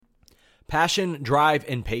Passion, drive,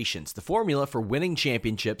 and patience. The formula for winning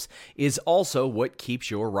championships is also what keeps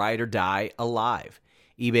your ride or die alive.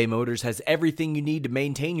 eBay Motors has everything you need to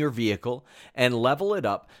maintain your vehicle and level it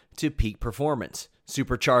up to peak performance.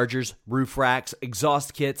 Superchargers, roof racks,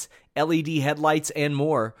 exhaust kits, LED headlights, and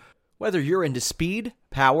more. Whether you're into speed,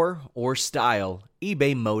 power, or style,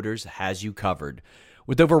 eBay Motors has you covered.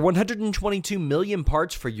 With over 122 million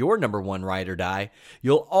parts for your number one ride or die,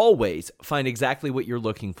 you'll always find exactly what you're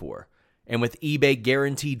looking for. And with eBay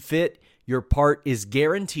Guaranteed Fit, your part is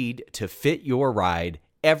guaranteed to fit your ride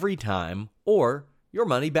every time or your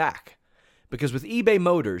money back. Because with eBay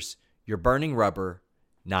Motors, you're burning rubber,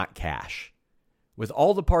 not cash. With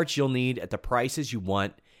all the parts you'll need at the prices you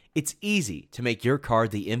want, it's easy to make your car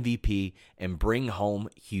the MVP and bring home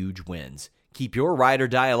huge wins. Keep your ride or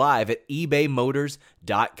die alive at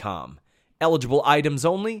ebaymotors.com. Eligible items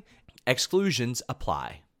only. Exclusions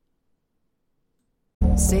apply.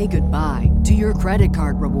 Say goodbye to your credit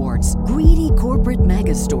card rewards. Greedy corporate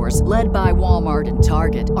mega stores, led by Walmart and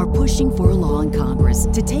Target, are pushing for a law in Congress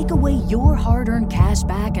to take away your hard-earned cash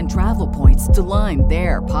back and travel points to line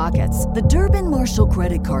their pockets. The Durbin-Marshall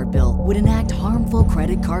credit card bill would enact harmful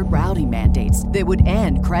credit card routing mandates that would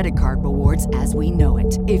end credit card rewards as we know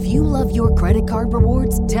it. If you love your credit card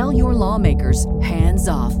rewards, tell your lawmakers, hands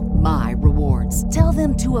off my rewards. Tell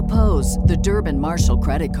them to oppose the Durbin-Marshall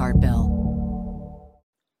credit card bill.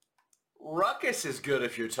 Ruckus is good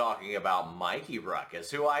if you're talking about Mikey Ruckus,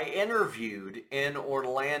 who I interviewed in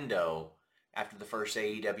Orlando after the first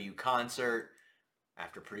AEW concert,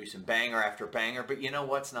 after producing banger after banger. But you know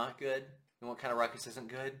what's not good? You know what kind of ruckus isn't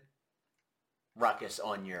good? Ruckus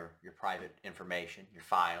on your private information, your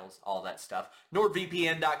files, all that stuff.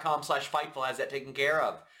 NordVPN.com/Fightful has that taken care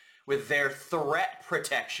of. With their threat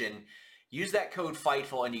protection, use that code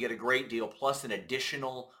FIGHTFUL and you get a great deal, plus an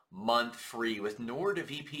additional month free with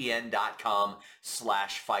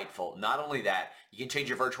NordVPN.com/Fightful. Not only that, you can change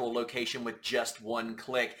your virtual location with just one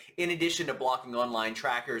click, in addition to blocking online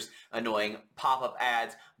trackers, annoying pop-up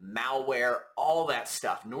ads, malware, all that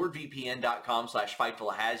stuff.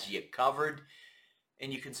 NordVPN.com/Fightful has you covered,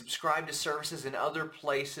 and you can subscribe to services in other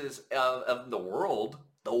places of the world,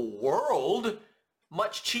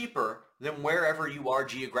 much cheaper than wherever you are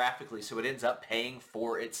geographically, so it ends up paying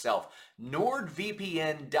for itself.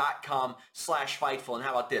 NordVPN.com/Fightful. And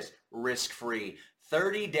how about this? Risk-free.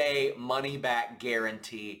 30-day money-back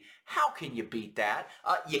guarantee. How can you beat that?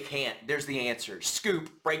 You can't. There's the answer.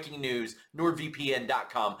 Scoop, breaking news,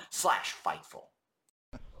 NordVPN.com/Fightful.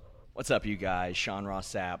 What's up, you guys? Sean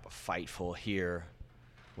Ross Sapp, Fightful here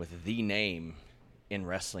with the name in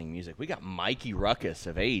wrestling music. We got Mikey Ruckus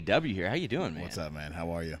of AEW here. How you doing, man? What's up, man?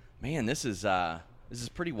 How are you? Man, this is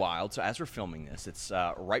pretty wild. So as we're filming this, it's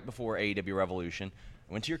right before AEW Revolution.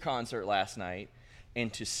 I went to your concert last night,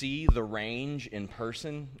 and to see the Range in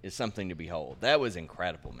person is something to behold. That was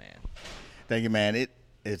incredible, man. Thank you, man. It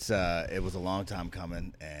was a long time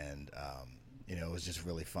coming, and it was just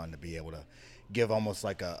really fun to be able to give almost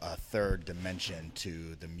like a third dimension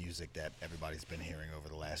to the music that everybody's been hearing over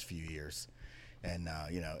the last few years. And,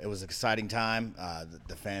 it was an exciting time.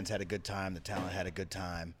 The fans had a good time. The talent had a good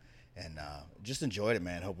time. And just enjoyed it,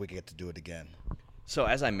 man. Hope we get to do it again. So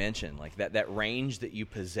as I mentioned, like that range that you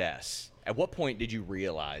possess, at what point did you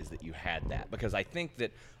realize that you had that? Because I think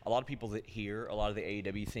that a lot of people that hear a lot of the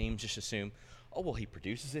AEW themes just assume, oh, well, he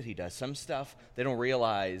produces it, he does some stuff. They don't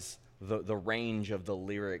realize the range of the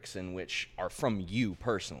lyrics in which are from you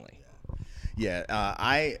personally. Yeah,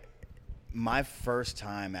 my first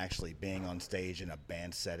time actually being on stage in a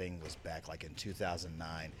band setting was back like in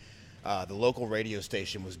 2009. The local radio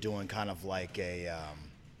station was doing kind of like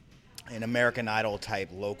an American Idol type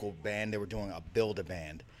local band. They were doing a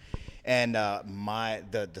Build-A-Band. And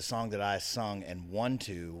the song that I sung and won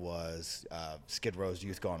to was Skid Row's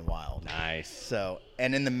Youth Gone Wild. Nice. So,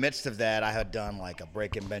 and in the midst of that, I had done like a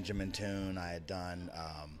Breakin' Benjamin tune. I had done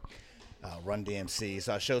Run DMC.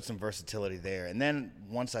 So I showed some versatility there. And then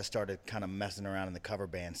once I started kind of messing around in the cover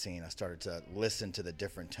band scene, I started to listen to the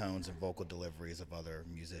different tones and vocal deliveries of other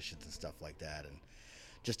musicians and stuff like that. And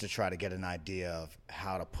just to try to get an idea of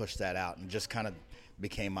how to push that out, and just kind of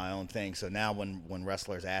became my own thing. So now when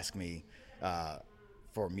wrestlers ask me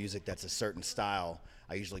for music that's a certain style,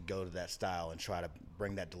 I usually go to that style and try to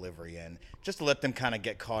bring that delivery in, just to let them kind of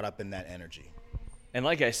get caught up in that energy. And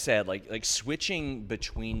like I said, like switching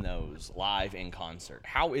between those live and concert,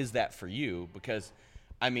 how is that for you? Because,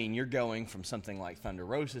 I mean, you're going from something like Thunder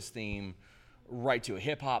Rosa's theme right to a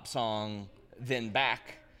hip-hop song, then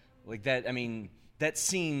back. Like that, I mean, that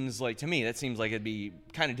seems like, to me, it'd be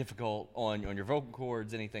kind of difficult on your vocal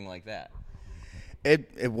cords, anything like that.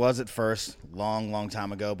 It was at first, long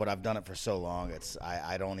time ago, but I've done it for so long.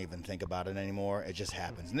 I don't even think about it anymore. It just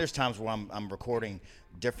happens. And there's times where I'm recording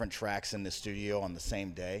different tracks in the studio on the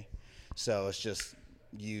same day, so it's just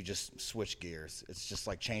you just switch gears. It's just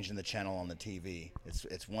like changing the channel on the TV.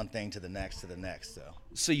 It's one thing to the next.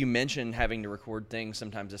 So you mentioned having to record things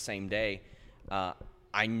sometimes the same day.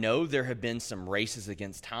 I know there have been some races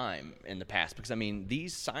against time in the past because, I mean,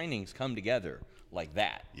 these signings come together like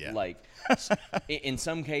that. Yeah. Like, in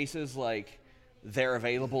some cases, like, they're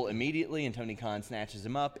available immediately and Tony Khan snatches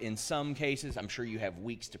them up. In some cases, I'm sure you have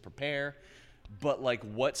weeks to prepare. But, like,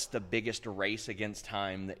 what's the biggest race against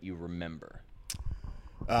time that you remember?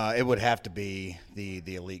 It would have to be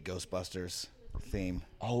the Elite Ghostbusters theme.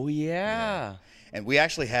 Oh, yeah. And we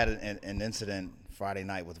actually had an incident Friday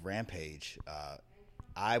night with Rampage.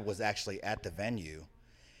 I was actually at the venue,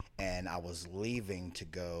 and I was leaving to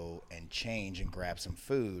go and change and grab some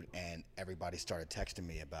food, and everybody started texting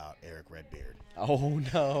me about Eric Redbeard. Oh,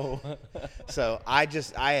 no. So I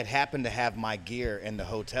had happened to have my gear in the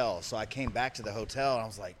hotel, so I came back to the hotel, and I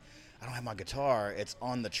was like, I don't have my guitar. It's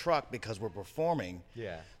on the truck because we're performing.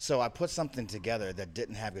 Yeah. So I put something together that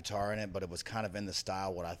didn't have guitar in it, but it was kind of in the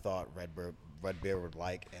style what I thought Redbeard would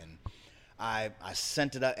like, and I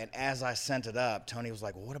sent it up, and as I sent it up, Tony was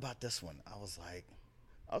like, well, what about this one? I was like,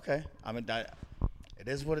 okay. I mean, it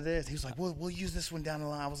is what it is. He was like, we'll use this one down the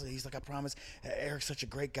line. He's like, I promise. Eric's such a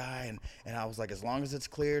great guy. And I was like, as long as it's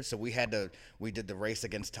cleared. So we did the race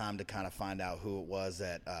against time to kind of find out who it was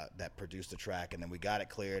that produced the track. And then we got it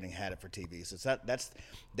cleared and had it for TV. So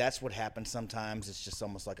that's what happens sometimes. It's just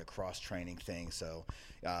almost like a cross-training thing. So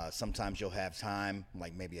sometimes you'll have time,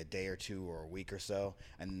 like maybe a day or two or a week or so.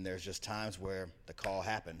 And there's just times where the call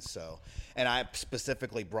happens. So, and I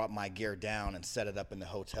specifically brought my gear down and set it up in the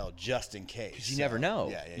hotel just in case. Because you never know.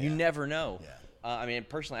 Yeah. You never know. Yeah. I mean,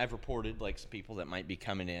 personally, I've reported like some people that might be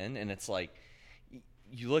coming in, and it's like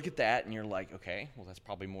you look at that and you're like, okay, well, that's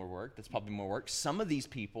probably more work. Some of these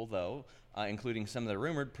people, though, including some of the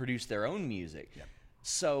rumored, produce their own music. Yeah.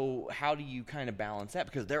 So how do you kind of balance that?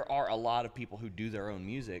 Because there are a lot of people who do their own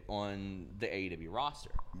music on the AEW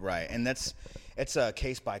roster. Right, and it's a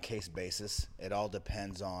case-by-case basis. It all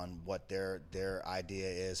depends on what their idea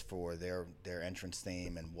is for their entrance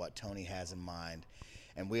theme and what Tony has in mind.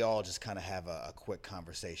 And we all just kind of have a quick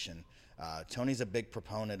conversation. Tony's a big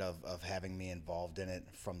proponent of having me involved in it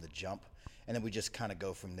from the jump. And then we just kind of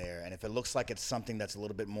go from there. And if it looks like it's something that's a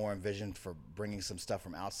little bit more envisioned for bringing some stuff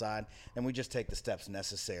from outside, then we just take the steps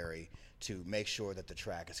necessary to make sure that the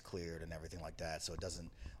track is cleared and everything like that, so it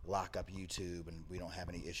doesn't lock up YouTube and we don't have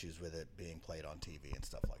any issues with it being played on TV and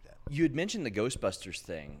stuff like that. You had mentioned the Ghostbusters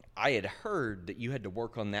thing. I had heard that you had to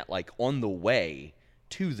work on that like on the way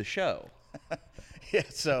to the show. Yeah,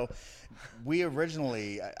 so we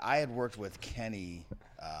originally, I had worked with Kenny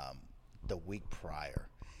the week prior,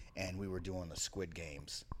 and we were doing the Squid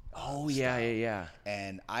Games. Oh, yeah.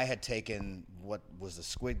 And I had taken what was the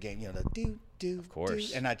Squid Game, the do, of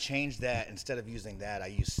course. Do, and I changed that. Instead of using that, I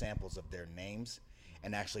used samples of their names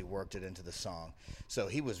and actually worked it into the song. So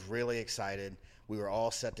he was really excited. We were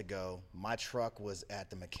all set to go. My truck was at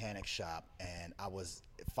the mechanic shop, and I was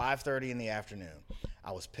at 5:30 in the afternoon.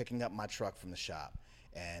 I was picking up my truck from the shop,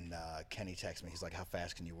 and Kenny texted me. He's like, how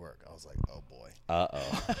fast can you work? I was like, oh, boy.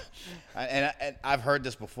 Uh-oh. and I've heard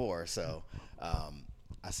this before, so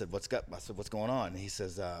I said, what's going on? And he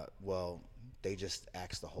says, well, they just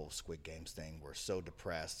axed the whole Squid Games thing. We're so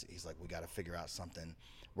depressed. He's like, we got to figure out something.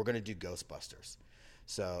 We're going to do Ghostbusters.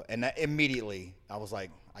 So, and that immediately I was like,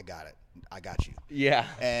 I got it. I got you. Yeah.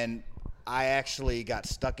 And I actually got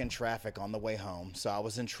stuck in traffic on the way home. So I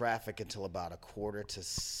was in traffic until about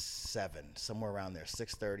 6:45, somewhere around there,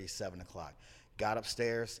 6:30, 7 o'clock. Got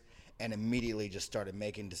upstairs and immediately just started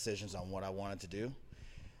making decisions on what I wanted to do.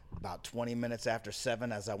 About 20 minutes after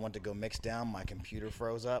 7, as I went to go mix down, my computer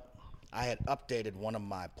froze up. I had updated one of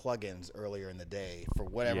my plugins earlier in the day for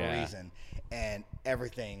whatever reason, and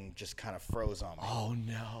everything just kind of froze on me. Oh,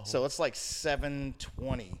 no. So it's like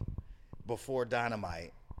 7:20 before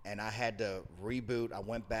Dynamite, and I had to reboot. I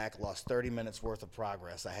went back, lost 30 minutes worth of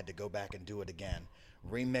progress. I had to go back and do it again,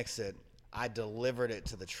 remix it. I delivered it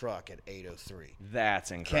to the truck at 8:03.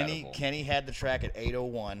 That's incredible. Kenny had the track at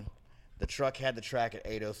 8:01. The truck had the track at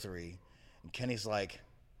 8:03. And Kenny's like,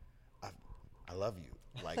 I love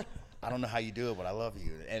you. Like, I don't know how you do it, but I love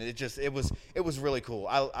you. And it was really cool.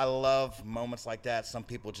 I love moments like that. Some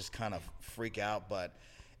people just kind of freak out, but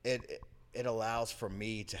it allows for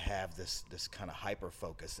me to have this kind of hyper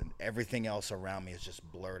focus, and everything else around me is just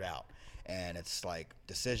blurred out. And it's like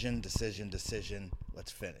decision,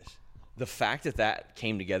 let's finish. The fact that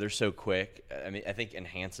came together so quick, I mean, I think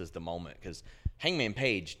enhances the moment because Hangman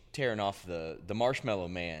Page tearing off the Marshmallow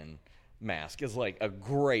Man mask is like a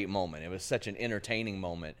great moment. It was such an entertaining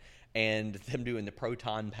moment. And them doing the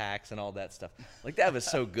proton packs and all that stuff. Like, that was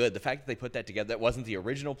so good. The fact that they put that together, that wasn't the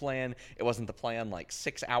original plan. It wasn't the plan like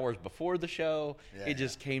 6 hours before the show. It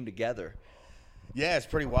just came together. Yeah, it's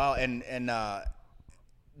pretty wild. And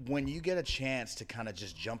when you get a chance to kind of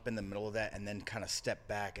just jump in the middle of that and then kind of step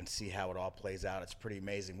back and see how it all plays out, it's pretty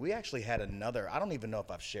amazing. We actually had another, I don't even know if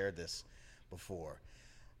I've shared this before,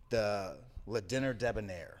 the Le Dinner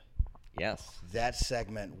Debonair. Yes. That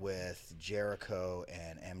segment with Jericho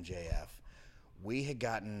and MJF, we had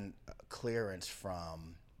gotten clearance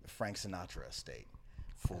from Frank Sinatra estate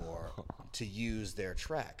to use their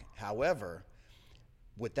track. However,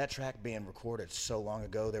 with that track being recorded so long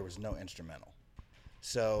ago, there was no instrumental.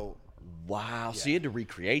 So, wow. So you had to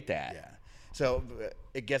recreate that. Yeah. So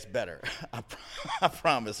it gets better. I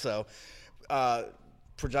promise. So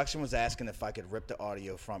production was asking if I could rip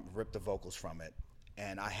the vocals from it.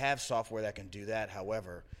 And I have software that can do that.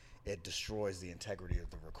 However, it destroys the integrity of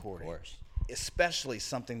the recording. Of course. Especially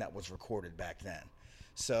something that was recorded back then.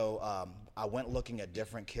 So I went looking at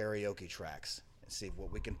different karaoke tracks and see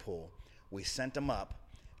what we can pull. We sent them up.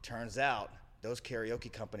 Turns out those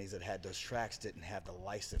karaoke companies that had those tracks didn't have the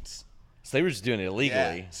license. So they were just doing it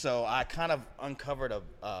illegally. Yeah. So I kind of uncovered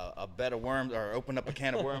a bed of worms, or opened up a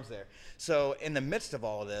can of worms there. So in the midst of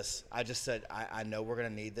all of this, I just said, I know we're going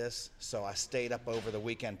to need this. So I stayed up over the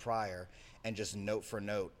weekend prior and just note for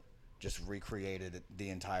note, just recreated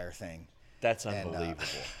the entire thing. That's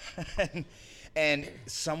unbelievable. And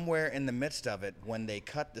somewhere in the midst of it, when they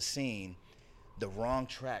cut the scene, the wrong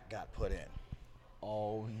track got put in.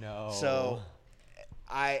 Oh, no. So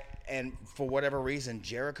and for whatever reason,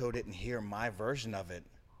 Jericho didn't hear my version of it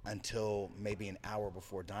until maybe an hour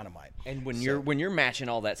before Dynamite. And when you're matching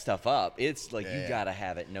all that stuff up, it's like you got to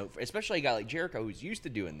have it especially a guy like Jericho who's used to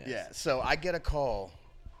doing this. Yeah, so I get a call,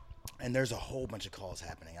 and there's a whole bunch of calls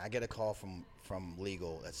happening. I get a call from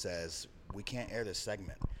legal that says, we can't air this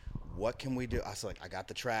segment. What can we do? I was like, I got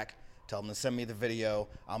the track. Tell them to send me the video.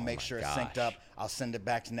 I'll make sure it's synced up. I'll send it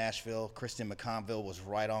back to Nashville. Christian McConville was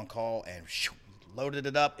right on call and loaded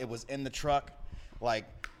it up. It was in the truck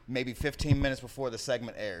like maybe 15 minutes before the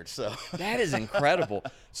segment aired. So that is incredible.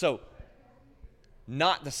 So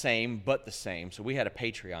not the same, but the same. So we had a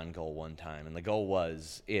Patreon goal one time, and the goal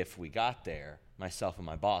was if we got there, myself and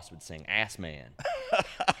my boss would sing Ass Man.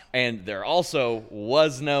 And there also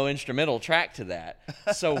was no instrumental track to that.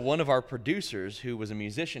 So one of our producers, who was a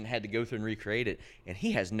musician, had to go through and recreate it, and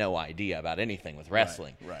he has no idea about anything with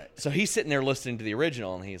wrestling. Right. So he's sitting there listening to the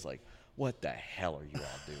original, and he's like, what the hell are you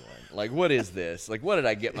all doing? Like, what is this? Like, what did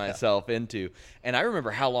I get myself into? And I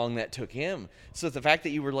remember how long that took him. So the fact that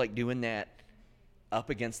you were, like, doing that up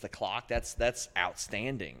against the clock, that's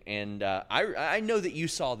outstanding. And I know that you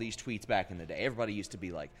saw these tweets back in the day. Everybody used to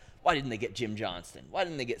be like, why didn't they get Jim Johnston? Why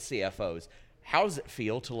didn't they get CFOs? How does it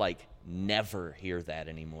feel to, like, never hear that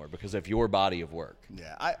anymore because of your body of work?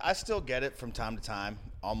 Yeah, I still get it from time to time,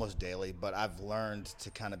 almost daily, but I've learned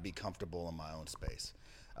to kind of be comfortable in my own space.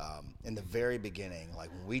 In the very beginning, like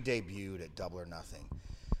when we debuted at Double or Nothing,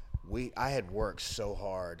 I had worked so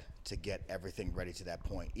hard to get everything ready to that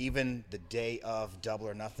point. Even the day of Double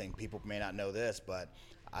or Nothing, people may not know this, but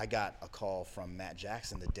I got a call from Matt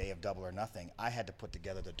Jackson the day of Double or Nothing. I had to put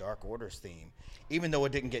together the Dark Orders theme, even though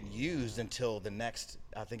it didn't get used until the next,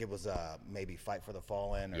 I think it was maybe Fight for the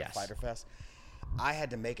Fallen or Fighter Fest. I had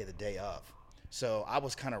to make it the day of. So I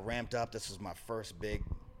was kind of ramped up. This was my first big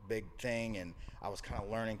thing, and I was kind of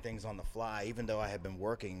learning things on the fly, even though I had been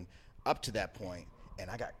working up to that point, and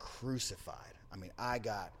I got crucified. I mean, I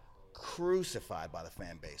got crucified by the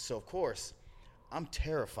fan base. So, of course, I'm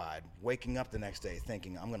terrified waking up the next day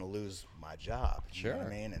thinking I'm going to lose my job. You know what I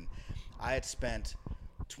mean? And I had spent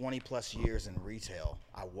 20-plus years in retail.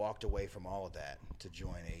 I walked away from all of that to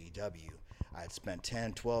join AEW. I had spent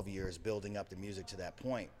 10, 12 years building up the music to that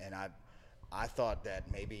point, and I thought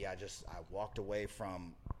that maybe I walked away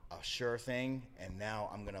from a sure thing, and now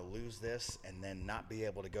I'm going to lose this and then not be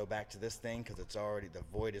able to go back to this thing because the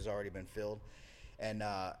void has already been filled. And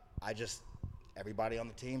everybody on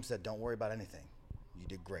the team said, don't worry about anything. You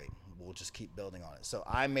did great. We'll just keep building on it. So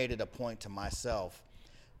I made it a point to myself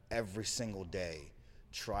every single day,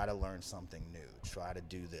 try to learn something new, try to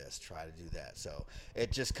do this, try to do that. So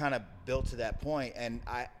it just kind of built to that point, and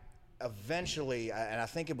eventually, and I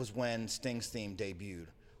think it was when Sting's theme debuted,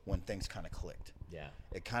 when things kind of clicked. Yeah.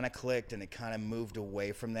 It kind of clicked, and it kind of moved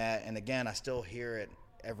away from that. And again, I still hear it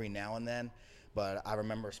every now and then, but I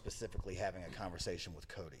remember specifically having a conversation with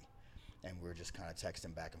Cody, and we were just kind of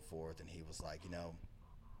texting back and forth, and he was like,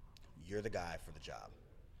 you're the guy for the job.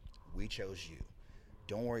 We chose you.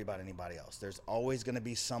 Don't worry about anybody else. There's always going to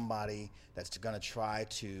be somebody that's going to try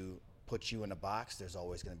to put you in a box. There's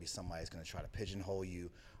always going to be somebody that's going to try to pigeonhole you,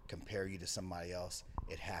 compare you to somebody else.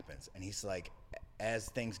 It happens. And he's like, as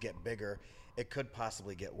things get bigger, it could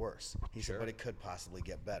possibly get worse. He said, but it could possibly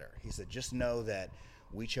get better. He said, just know that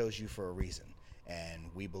we chose you for a reason, and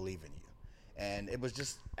we believe in you. And it was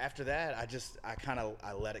just, after that,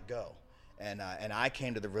 I let it go. And I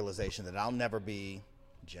came to the realization that I'll never be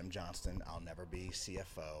Jim Johnston. I'll never be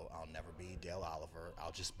CFO. I'll never be Dale Oliver.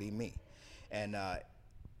 I'll just be me. And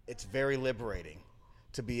it's very liberating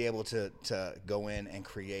to be able to go in and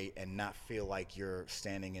create and not feel like you're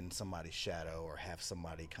standing in somebody's shadow or have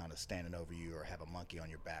somebody kind of standing over you or have a monkey on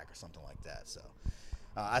your back or something like that. So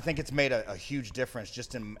I think it's made a huge difference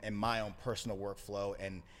just in my own personal workflow.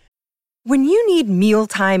 And when you need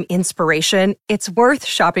mealtime inspiration, it's worth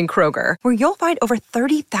shopping Kroger, where you'll find over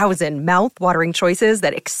 30,000 mouth-watering choices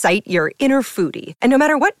that excite your inner foodie. And no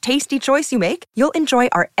matter what tasty choice you make, you'll enjoy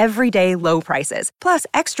our everyday low prices, plus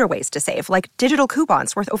extra ways to save, like digital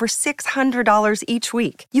coupons worth over $600 each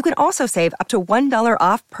week. You can also save up to $1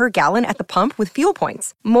 off per gallon at the pump with fuel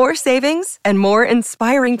points. More savings and more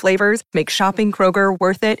inspiring flavors make shopping Kroger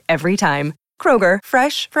worth it every time. Kroger,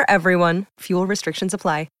 fresh for everyone. Fuel restrictions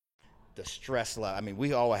apply. The stress level. I mean,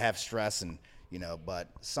 we all have stress, and but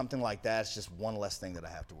something like that is just one less thing that I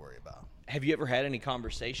have to worry about. Have you ever had any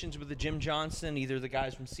conversations with the Jim Johnston, either the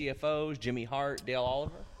guys from CFOs, Jimmy Hart, Dale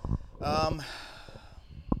Oliver?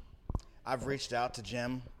 I've reached out to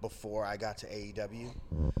Jim before I got to AEW.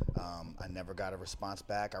 I never got a response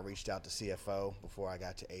back. I reached out to CFO before I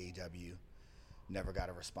got to AEW. Never got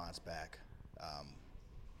a response back.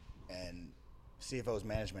 And CFO's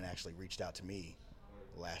management actually reached out to me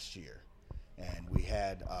last year, and we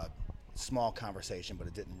had a small conversation, but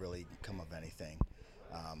it didn't really come of anything.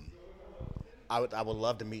 I would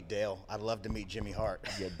love to meet Dale. I'd love to meet Jimmy Hart.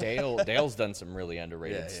 Yeah, Dale's done some really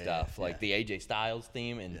underrated stuff, like the AJ Styles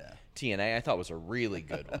theme and TNA. I thought was a really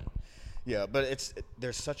good one. Yeah, but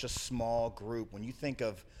there's such a small group. When you think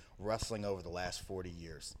of wrestling over the last 40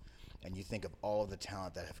 years, and you think of all of the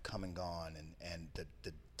talent that have come and gone, and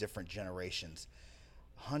the different generations,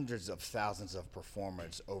 hundreds of thousands of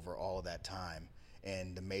performers over all of that time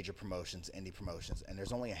in the major promotions, indie promotions, and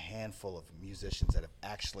there's only a handful of musicians that have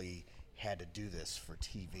actually had to do this for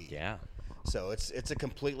TV. Yeah. So it's a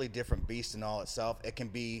completely different beast in all itself. It can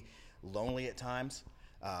be lonely at times.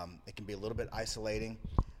 It can be a little bit isolating,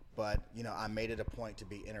 but I made it a point to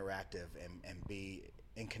be interactive and be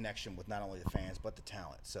in connection with not only the fans but the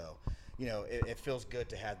talent. So it feels good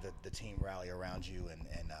to have the team rally around you,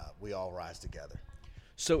 and we all rise together.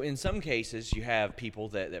 So in some cases, you have people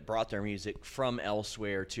that brought their music from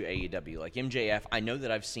elsewhere to AEW, like MJF. I know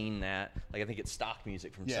that I've seen that. Like, I think it's stock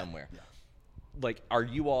music from somewhere. Yeah. Like, are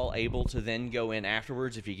you all able to then go in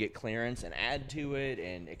afterwards if you get clearance and add to it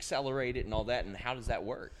and accelerate it and all that? And how does that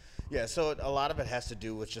work? Yeah, so a lot of it has to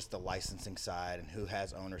do with just the licensing side and who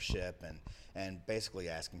has ownership and basically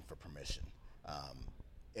asking for permission.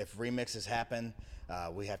 If remixes happen,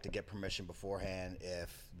 we have to get permission beforehand.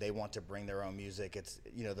 If they want to bring their own music, it's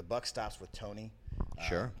the buck stops with Tony.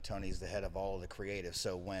 Sure. Tony's the head of all of the creative.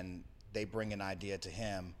 So when they bring an idea to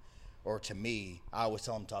him or to me, I always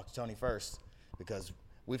tell them talk to Tony first, because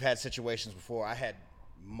we've had situations before. I had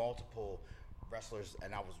multiple wrestlers,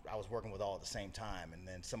 and I was working with all at the same time, and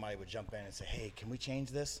then somebody would jump in and say, "Hey, can we change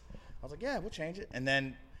this?" I was like, "Yeah, we'll change it." And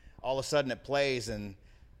then all of a sudden it plays, and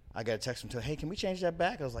I got a text from Tony, "Hey, can we change that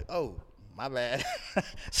back?" I was like, "Oh, my bad."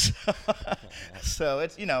 so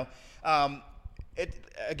it's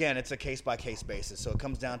it's a case-by-case basis. So it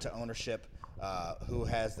comes down to ownership, who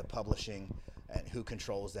has the publishing and who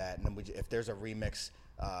controls that. And then if there's a remix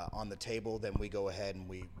on the table, then we go ahead and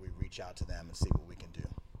we reach out to them and see what we can do.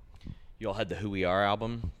 You all had the Who We Are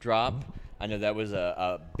album drop. I know that was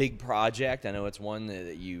a big project. I know it's one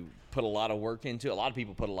that you put a lot of work into. A lot of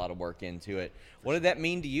people put a lot of work into it. What did that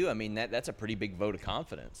mean to you? I mean, that's a pretty big vote of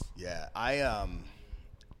confidence. Yeah, I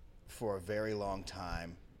for a very long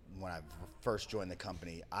time, when I first joined the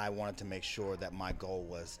company, I wanted to make sure that my goal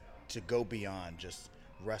was to go beyond just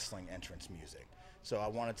wrestling entrance music. So I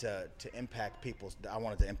wanted to impact I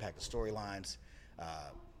wanted to impact the storylines,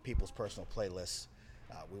 people's personal playlists.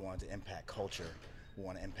 We wanted to impact culture. We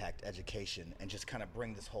want to impact education and just kind of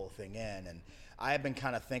bring this whole thing in. And I have been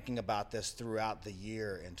kind of thinking about this throughout the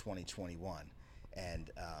year in 2021.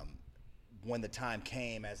 And when the time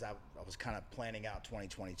came, as I was kind of planning out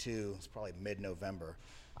 2022, it's probably mid-November,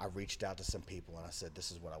 I reached out to some people and I said,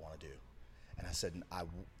 "This is what I want to do." And I said,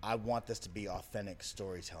 I want this to be authentic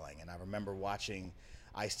storytelling. And I remember watching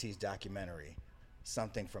Ice-T's documentary,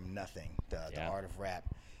 Something from Nothing, the Art of Rap.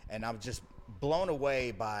 And I just blown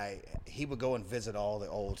away by, he would go and visit all the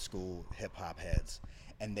old school hip hop heads,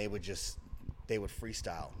 and they would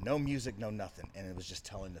freestyle, no music, no nothing, and it was just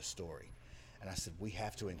telling the story. And I said, we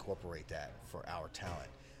have to incorporate that for our talent.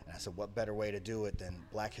 And I said, what better way to do it than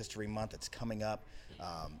Black History Month? It's coming up.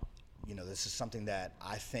 This is something that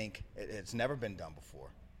I think it's never been done before.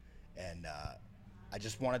 And I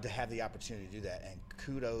just wanted to have the opportunity to do that. And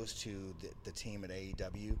kudos to the team at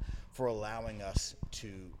AEW for allowing us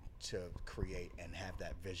to create and have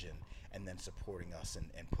that vision, and then supporting us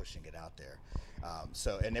and pushing it out there.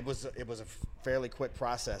 And it was a fairly quick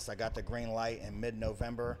process. I got the green light in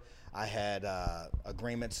mid-November. I had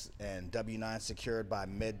agreements and W-9 secured by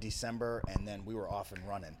mid-December, and then we were off and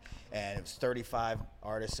running. And it was 35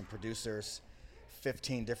 artists and producers,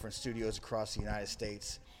 15 different studios across the United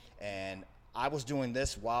States. And I was doing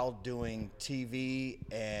this while doing TV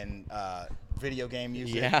and video game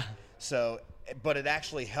music. Yeah. So, but it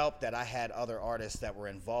actually helped that I had other artists that were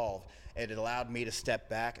involved. It allowed me to step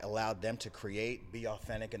back, allowed them to create, be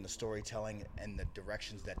authentic in the storytelling and the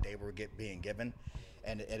directions that they were being given.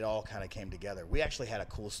 And it all kind of came together. We actually had a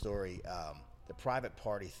cool story, the Private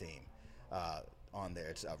Party theme on there.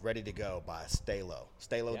 It's Ready to Go by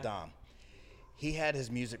Stalo yeah. Dom. He had his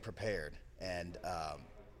music prepared, and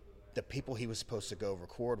the people he was supposed to go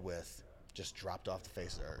record with just dropped off the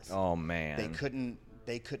face of the earth. Oh, man.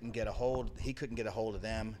 They couldn't get a hold. He couldn't get a hold of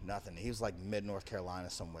them. Nothing. He was like mid-North Carolina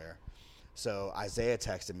somewhere. So Isaiah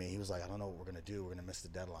texted me. He was like, I don't know what we're gonna do. We're gonna miss the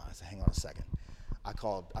deadline. I said, hang on a second. I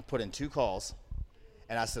put in 2 calls,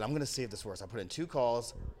 and I said, I'm gonna see if this works. I put in 2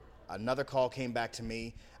 calls. Another call came back to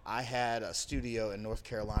me. I had a studio in North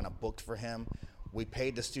Carolina booked for him. We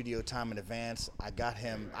paid the studio time in advance. I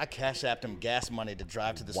Cash Apped him gas money to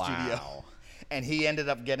drive to the studio. And he ended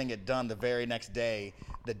up getting it done the very next day,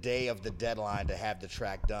 the day of the deadline, to have the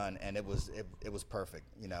track done. And it was perfect,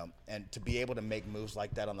 And to be able to make moves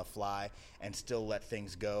like that on the fly and still let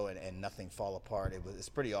things go and nothing fall apart, it's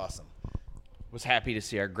pretty awesome. Was happy to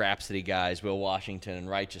see our Grapsody guys, Will Washington and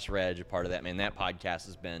Righteous Reg, a part of that. Man, that podcast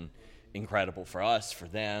has been incredible for us, for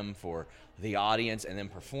them, for the audience, and then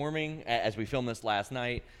performing as we filmed this last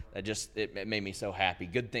night. It made me so happy.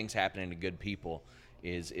 Good things happening to good people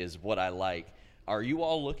is what I like. Are you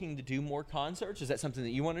all looking to do more concerts? Is that something that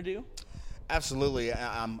you want to do? Absolutely.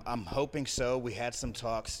 I'm hoping so. We had some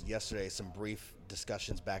talks yesterday, some brief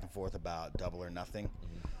discussions back and forth about Double or Nothing.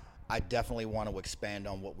 Mm-hmm. I definitely want to expand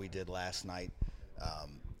on what we did last night.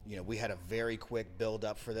 We had a very quick build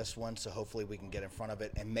up for this one, so hopefully we can get in front of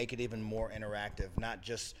it and make it even more interactive, not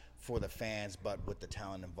just for the fans, but with the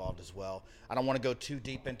talent involved as well. I don't want to go too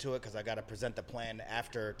deep into it because I got to present the plan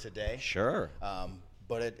after today. Sure.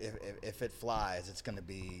 But if it flies, it's going to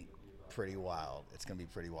be pretty wild.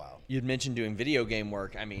 You'd mentioned doing video game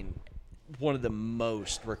work. I mean, one of the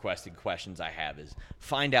most requested questions I have is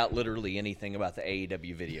find out literally anything about the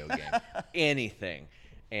AEW video game. Anything.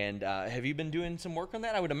 And have you been doing some work on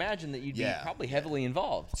that? I would imagine that you'd be probably heavily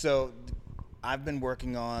involved. So I've been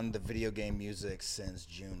working on the video game music since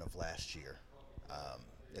June of last year.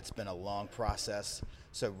 It's been a long process.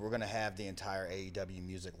 So we're going to have the entire AEW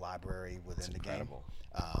music library within the game.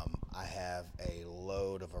 I have a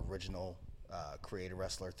load of original creator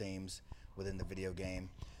wrestler themes within the video game.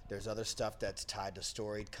 There's other stuff that's tied to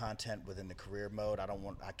storied content within the career mode.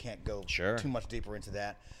 I can't go too much deeper into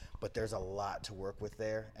that, but there's a lot to work with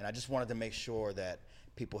there. And I just wanted to make sure that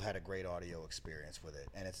people had a great audio experience with it.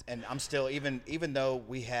 And I'm still, even though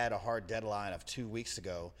we had a hard deadline of 2 weeks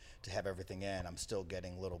ago to have everything in, I'm still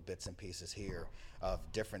getting little bits and pieces here of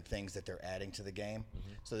different things that they're adding to the game.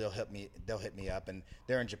 Mm-hmm. So they'll hit me up, and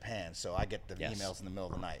they're in Japan, so I get the emails in the middle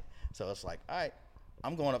of the night. So it's like, all right,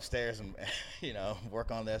 I'm going upstairs and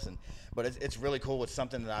work on this. But it's really cool. It's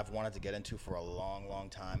something that I've wanted to get into for a long, long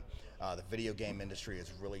time. The video game industry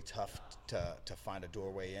is really tough to find a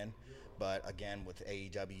doorway in. But again, with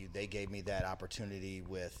AEW, they gave me that opportunity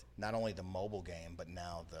with not only the mobile game, but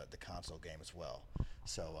now the console game as well.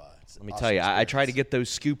 So let me tell you, I try to get those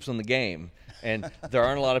scoops on the game, and there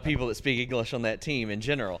aren't a lot of people that speak English on that team in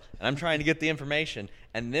general. And I'm trying to get the information,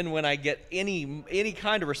 and then when I get any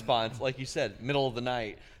kind of response, like you said, middle of the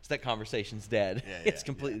night, so that conversation's dead. It's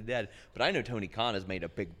completely dead. But I know Tony Khan has made a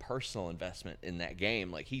big personal investment in that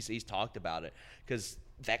game. Like he's talked about it because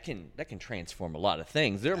that can transform a lot of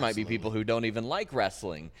things. There might be people who don't even like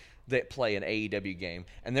wrestling that play an AEW game,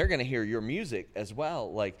 and they're going to hear your music as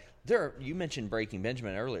well. Like you mentioned Breaking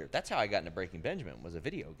Benjamin earlier. That's how I got into Breaking Benjamin, was a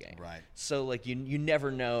video game. Right. So like you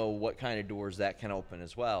never know what kind of doors that can open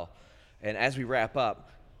as well. And as we wrap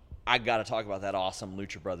up, I got to talk about that awesome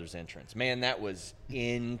Lucha Brothers entrance. Man, that was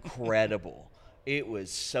incredible. It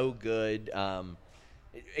was so good.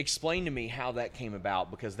 Explain to me how that came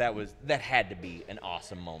about, because that had to be an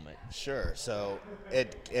awesome moment. Sure. So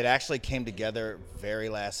it actually came together very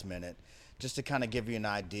last minute. Just to kind of give you an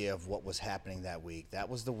idea of what was happening that week. That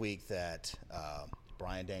was the week that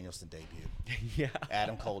Bryan Danielson debuted. Yeah.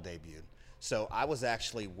 Adam Cole debuted. So I was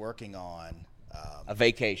actually working on a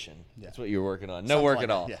vacation. Yeah. That's what you were working on. No work like at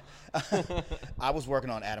all. Yeah. I was working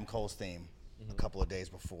on Adam Cole's theme a couple of days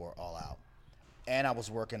before All Out. And I was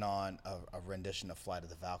working on a rendition of Flight of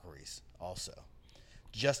the Valkyries also,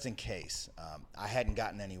 just in case. I hadn't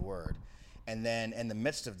gotten any word. And then in the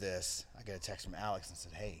midst of this, I get a text from Alex and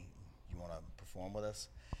said, hey, you want to perform with us?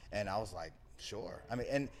 And I was like, sure. I mean,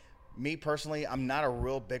 and me personally, I'm not a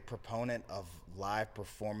real big proponent of live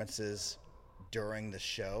performances during the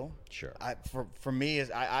show. Sure. For me,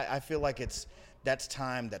 I feel like that's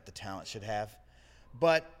time that the talent should have.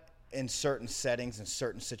 But in certain settings and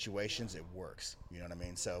certain situations, it works. You know what I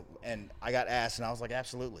mean? So, and I got asked, and I was like,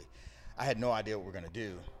 absolutely. I had no idea what we're going to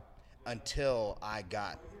do until I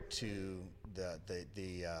got to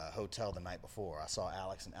the hotel the night before. I saw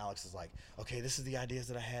Alex, and Alex is like, okay, this is the ideas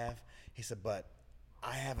that I have. He said, but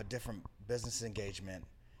I have a different business engagement,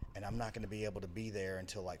 and I'm not going to be able to be there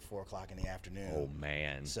until like 4 o'clock in the afternoon. Oh,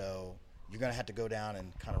 man. So you're going to have to go down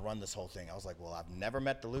and kind of run this whole thing. I was like, well, I've never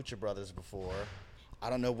met the Lucha Brothers before. I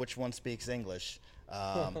don't know which one speaks English.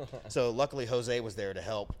 So luckily Jose was there to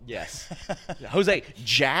help. Yes. Jose,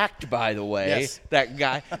 jacked, by the way. Yes. That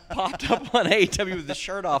guy popped up on AEW with the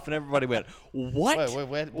shirt off, and everybody went, what?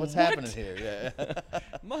 Wait, what's What? happening here? Yeah.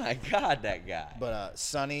 My God, that guy. But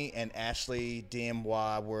Sonny and Ashley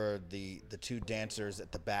DMY were the two dancers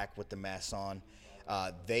at the back with the masks on.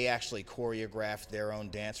 They actually choreographed their own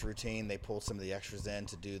dance routine. They pulled some of the extras in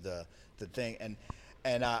to do the thing.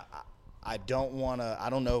 And I don't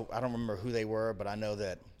remember who they were, but I know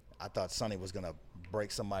that I thought Sonny was going to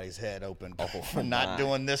break somebody's head open for not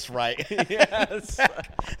doing this right. Yes.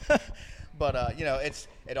 But,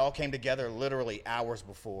 it all came together literally hours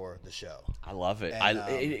before the show. I love it. And,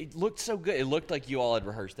 it looked so good. It looked like you all had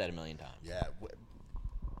rehearsed that a million times. Yeah.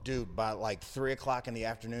 Dude, by like 3 o'clock in the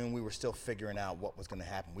afternoon, we were still figuring out what was going to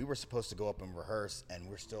happen. We were supposed to go up and rehearse, and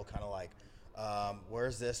we're still kind of like,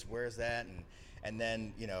 where's this? Where's that? And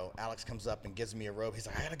then, Alex comes up and gives me a robe. He's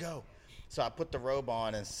like, I got to go. So I put the robe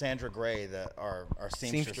on, and Sandra Gray, our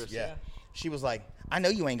seamstress, yeah. She was like, I know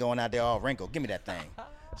you ain't going out there all wrinkled. Give me that thing.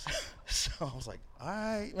 So I was like, all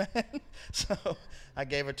right, man. So I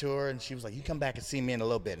gave her to her, and she was like, you come back and see me in a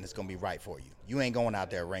little bit, and it's going to be right for you. You ain't going out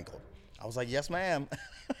there wrinkled. I was like, yes, ma'am.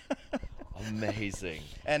 Amazing.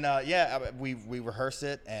 And, we rehearsed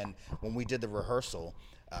it, and when we did the rehearsal,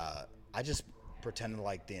 I just pretended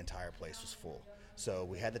like the entire place was full. So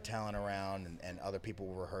we had the talent around, and other people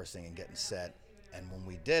were rehearsing and getting set. And when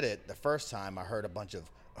we did it, the first time I heard a bunch of,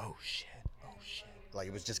 oh, shit. Like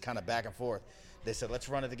it was just kind of back and forth. They said, let's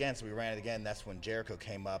run it again. So we ran it again. That's when Jericho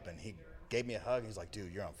came up, and he gave me a hug. He's like,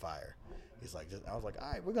 dude, you're on fire. He's like, I was like,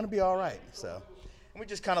 all right, we're going to be all right. So and we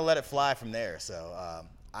just kind of let it fly from there. So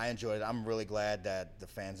I enjoyed it. I'm really glad that the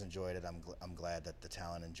fans enjoyed it. I'm glad that the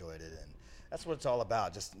talent enjoyed it. And that's what it's all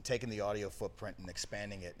about, just taking the audio footprint and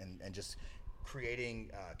expanding it and just creating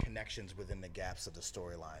connections within the gaps of the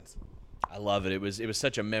storylines. I love it. It was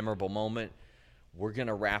such a memorable moment. We're going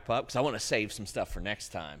to wrap up because I want to save some stuff for next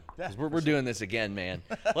time. Because we're doing this again, man.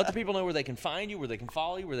 Let the people know where they can find you, where they can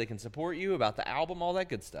follow you, where they can support you, about the album, all that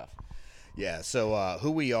good stuff. Yeah, so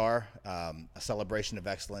Who We Are, a celebration of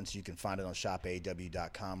excellence. You can find it on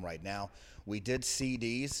shopaew.com right now. We did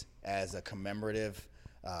CDs as a commemorative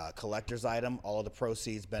collector's item. All of the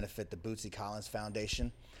proceeds benefit the Bootsy Collins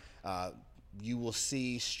Foundation. You will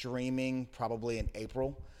see streaming probably in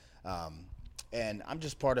April. And I'm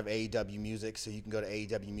just part of AEW Music, so you can go to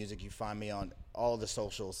AEW Music. You find me on all of the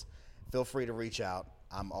socials. Feel free to reach out.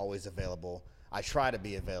 I'm always available. I try to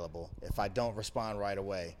be available. If I don't respond right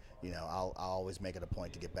away, I'll always make it a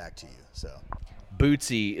point to get back to you. So,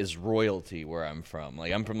 Bootsy is royalty where I'm from.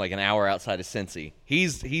 Like I'm from like an hour outside of Cincy.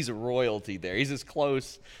 He's a royalty there. He's as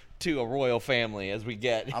close to a royal family as we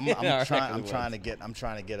get. I'm trying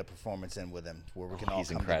to get a performance in with him where we can all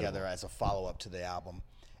come together as a follow-up to the album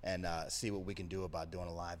and see what we can do about doing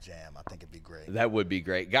a live jam. I think it'd be great. That would be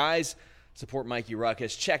great. Guys, support Mikey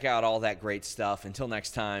Rukus. Check out all that great stuff. Until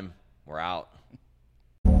next time, we're out.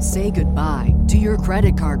 Say goodbye to your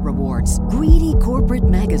credit card rewards. Greedy corporate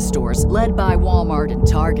mega stores, led by Walmart and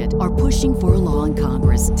Target, are pushing for a law in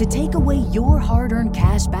Congress to take away your hard-earned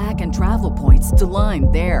cash back and travel points to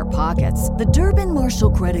line their pockets. The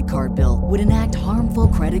Durbin-Marshall credit card bill would enact harmful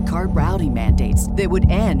credit card routing mandates that would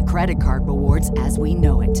end credit card rewards as we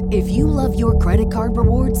know it. If you love your credit card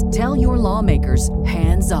rewards, tell your lawmakers,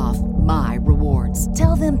 hands off. My Rewards.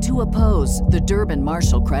 Tell them to oppose the Durbin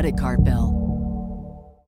Marshall credit card bill.